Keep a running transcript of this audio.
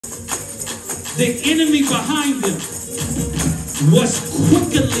the enemy behind them was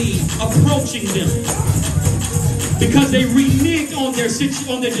quickly approaching them because they reneged on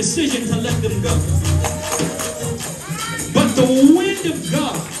their decision to let them go. But the wind of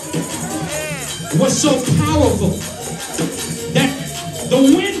God was so powerful that the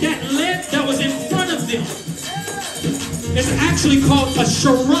wind that was in front of them is actually called a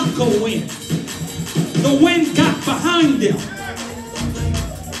Sirocco wind. The wind got behind them.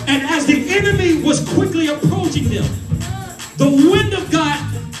 And as the enemy was quickly approaching them, the wind of God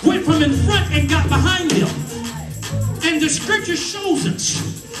went from in front and got behind them. And the scripture shows us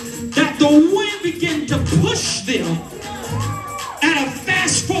that the wind began to push them at a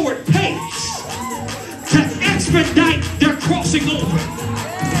fast forward pace to expedite their crossing over.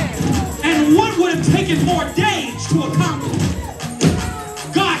 And what would have taken more days to accomplish,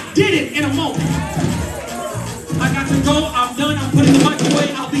 God did it in a moment. I got to go. I'm done. I'm putting the mic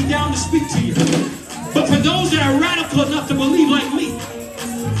away. I'll be down to speak to you. But for those that are radical enough to believe like me,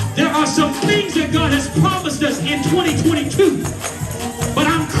 there are some things that God has promised us in 2022. But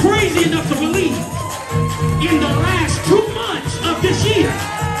I'm crazy enough to believe in the last 2 months of this year,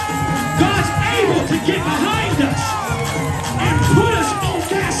 God's able to get behind us and put us on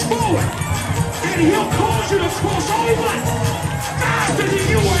fast forward. And he'll cause you to cross over faster than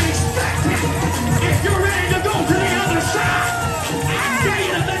you were expecting. If you're ready to go to the other side, I dare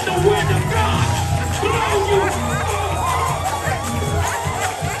you to let the wind of God blow you.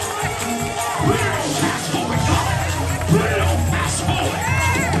 Put it on fast forward, God. Put it on fast forward.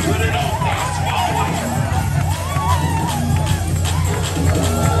 Put it on fast forward.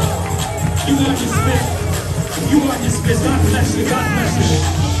 You are dismissed. You are dismissed. God bless you. God bless you.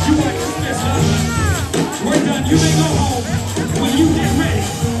 You are dismissed. God bless you. We're done. You may go home when you get ready.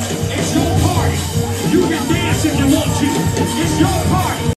 It's your party. You can dance if you want to. It's your party.